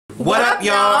What up,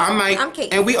 y'all? I'm Mike. I'm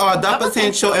Kate. And we are The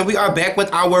Potential, and we are back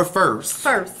with our first,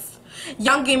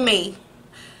 Young and Me.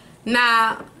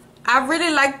 Now, I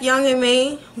really liked Young and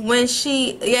Me when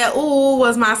she, Ooh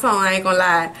was my song, I ain't gonna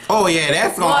lie. Oh yeah,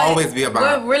 that's gonna always be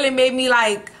about. What really made me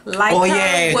like her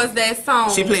was that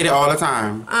song. She played it all the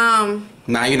time.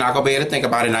 Now you're not gonna be able to think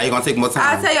about it. Now you're gonna take more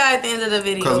time. I'll tell y'all at the end of the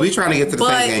video. Cause we trying to get to the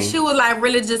same game. But she was like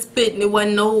really just spitting. It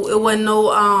wasn't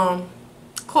no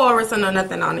chorus or no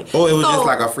nothing on it. Oh, it was just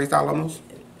like a freestyle almost.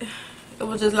 It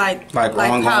was just like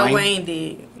ongoing. How Wayne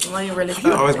did. Wayne really.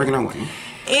 You always bringing on Wayne.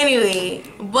 Anyway,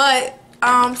 but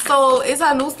so it's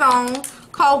a new song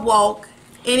called Walk,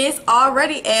 and it's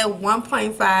already at 2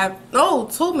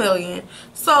 million.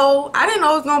 So I didn't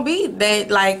know it was gonna be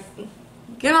that, like,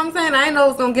 you know what I'm saying? I didn't know it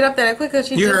was gonna get up there that quick because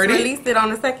she just released it on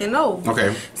the 2nd. No.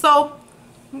 Okay. So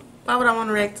why would I want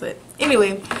to react to it?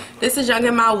 Anyway, this is Young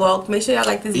M.I. Walk. Make sure y'all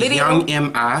like this video. Young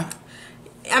M.I.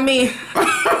 I mean,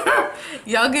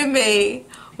 Young M.A.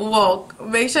 Walk.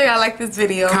 Make sure y'all like this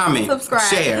video. Comment. Subscribe.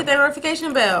 Share. Hit that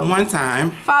notification bell. One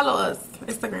time. Follow us.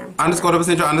 Instagram. _The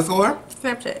Potential _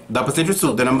 Snapchat. The Potential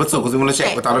 2. The number 2. Because we want to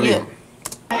check with all of you.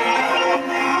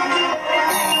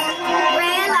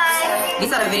 You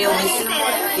saw the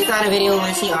video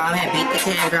when she had beat the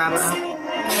cab driver up?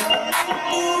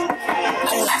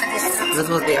 It was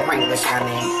supposed to be a prank, but she got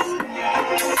mad.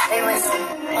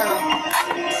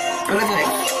 What was it?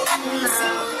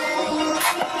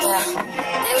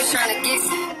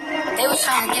 They was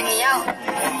trying to get me out. Y'all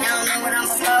don't know what I'm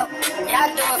about.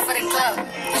 Y'all do it for the club.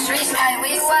 The streets like,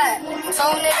 where you at?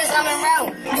 Told niggas I'm in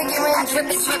route. Picky ring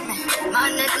drippin'.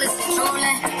 My necklace is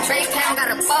drooling. Trey Pam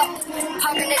got a pop.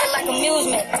 Pop a nigga like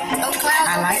amusement. No clouds.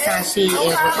 I like how she is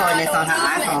recording this on her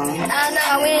iPhone.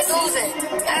 Nah, we ain't losing.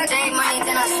 Got day money,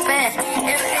 then I spend.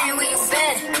 Everything where you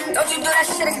been. Don't you do that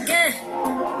shit again.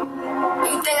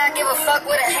 You think I give a fuck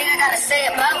what a hater gotta say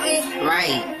about me?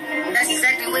 Right. That's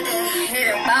exactly what they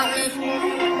hate about me.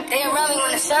 They around me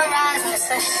when the sun rises, when the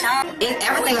sun shines.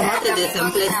 Everything about it is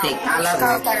simplistic. I love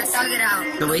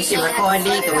it. The way she recorded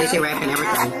it, the way she rapping,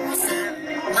 everything.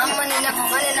 My money never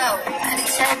running out. Cut the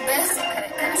check, bitch.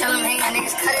 Tell them hating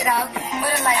niggas cut it out.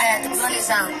 Put it like that, the blunt is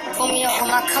out. Pull me up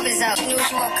with my covers out. She knew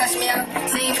she won't cuss me out.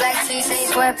 Same black tee, same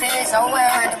sweatpants. Oh well,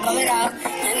 I had to pull it out.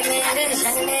 Young man this,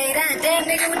 young man that. Damn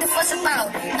nigga, what the fuss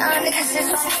about? Now niggas just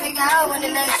trying to figure out when the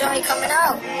next joint coming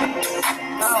out.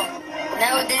 Oh.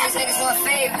 Nowadays niggas want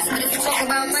favors, but if you talk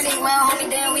about money, well homie,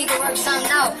 then we can work something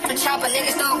out. The chopper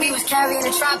niggas thought we was carrying a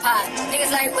tripod.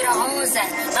 Niggas like where the hoes at.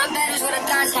 My batters with a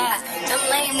thoughts high. Them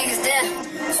lame niggas there.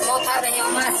 Small powder here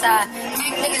on my side.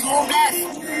 Big niggas move left.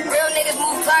 Real niggas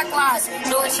move clockwise.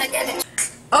 Do a check at the.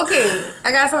 Okay,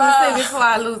 I got something to say before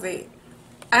I lose it.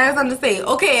 I have something to say.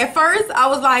 Okay, at first I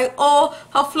was like, oh,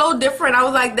 her flow different. I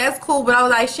was like, that's cool, but I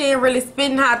was like, she ain't really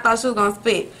spitting how I thought she was gonna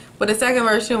spit. But the second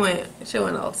verse, she went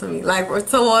off to me. Like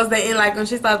towards the end, like when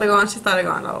she started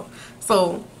going off.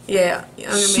 So yeah.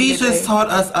 She just taught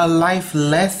us a life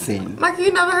lesson. Like,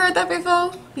 you never heard that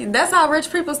before? That's how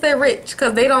rich people stay rich,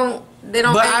 cause they don't. But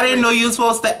I didn't know you were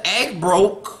supposed to act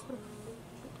broke.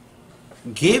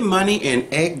 Get money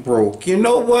and act broke. You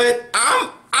know what? I'm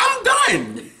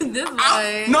done.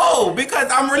 No,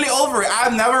 because I'm really over it.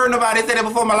 I've never heard nobody say that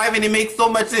before in my life, and it makes so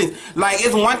much sense. Like,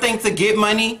 it's one thing to get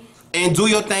money and do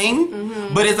your thing,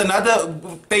 but it's another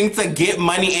thing to get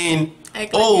money and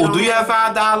do you have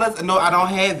 $5? No, I don't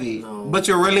have it. No. But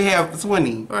you really have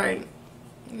 20. Right.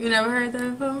 You never heard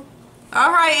that before?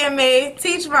 All right, M.A.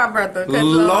 Teach my brother.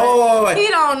 Lord. He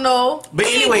don't know. But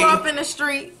anyway. He grew up in the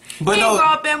street. But he grew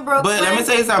up in Brooklyn. But let me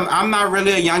tell you something. I'm not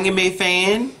really a Young M.A.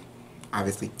 fan.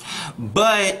 Obviously.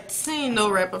 But he ain't no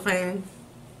rapper fan.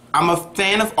 I'm a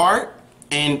fan of art.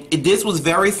 And this was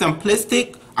very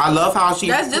simplistic. I love how she...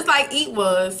 That's just like Eat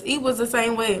was. Eat was the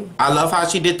same way. I love how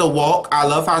she did the walk. I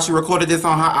love how she recorded this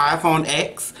on her iPhone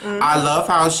X. I love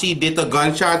how she did the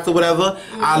gunshots or whatever.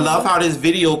 I love how this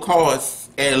video costs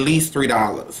at least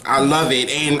 $3. I love it.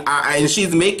 And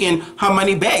she's making her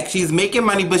money back. She's making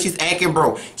money, but she's acting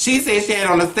broke. She said she had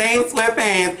on the same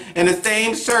sweatpants and the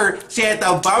same shirt. She had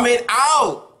to bum it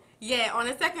out. Yeah, on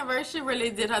the second verse, she really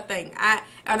did her thing.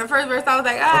 On the first verse, I was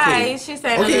like, alright, she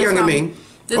said okay, Young M.A.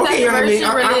 The second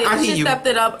verse, she stepped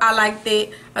it up. I liked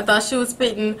it. I thought she was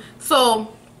spitting.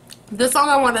 So, the song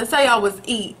I wanted to tell y'all was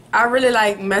Eat. I really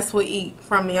like Mess With Eat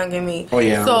from Young M.A. Oh,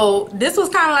 yeah. So, this was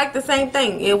kind of like the same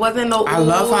thing. It wasn't no... I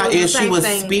love how she was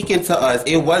speaking to us.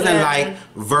 It wasn't like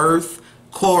verse,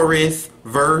 chorus,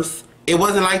 verse. It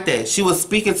wasn't like that. She was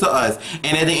speaking to us.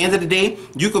 And at the end of the day,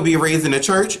 you could be raised in the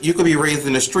church. You could be raised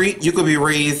in the street. You could be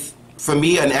raised, for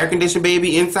me, an air-conditioned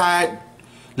baby inside.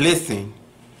 Listen.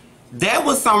 That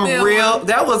was some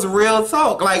that was real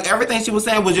talk. Like, everything she was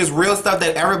saying was just real stuff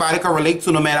that everybody could relate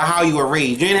to no matter how you were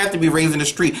raised. You didn't have to be raised in the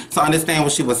street to understand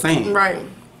what she was saying. Right.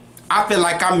 I feel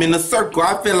like I'm in a circle.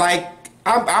 I feel like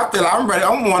I'm ready. I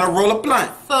want to roll a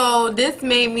blunt. So this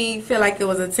made me feel like it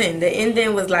was a 10. The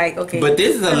ending was like, okay. But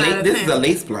this is a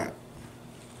lace blunt.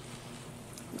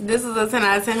 This is a 10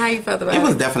 out of 10. How you felt about it? It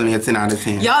was definitely a 10 out of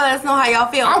 10. Y'all let us know how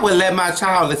y'all feel. I would let my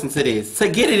child listen to this. To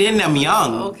get it in them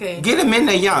young. Okay. Get them in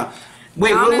there young.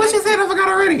 Wait, what she said? I forgot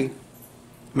already.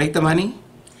 Make the money?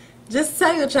 Just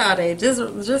tell your child that.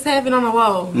 Just have it on the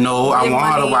wall. No, I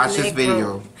want her to watch this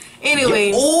video.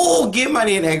 Anyway. Get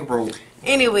money in egg broke.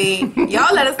 Anyway,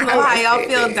 y'all let us know how y'all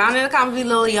feel down in the comments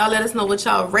below. Y'all let us know what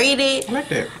y'all rated. Right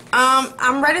there.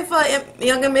 I'm ready for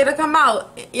Young and May to come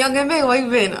out. Young and May, where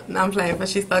you been? No, I'm playing, but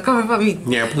she started coming for me.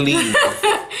 Yeah, please.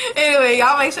 Anyway,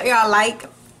 y'all make sure y'all like,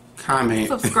 comment,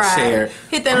 subscribe, share.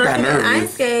 hit that notification. I ain't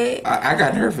scared. I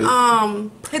got nervous.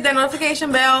 Hit that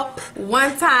notification bell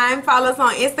one time. Follow us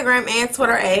on Instagram and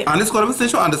Twitter at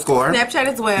 _Essential_. Snapchat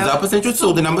as well. Zup Essential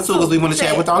 2, the number 2, because we want to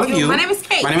chat with all of you. My name is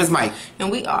Kate. My name is Mike. And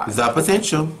we are Zup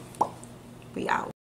Essential. We out.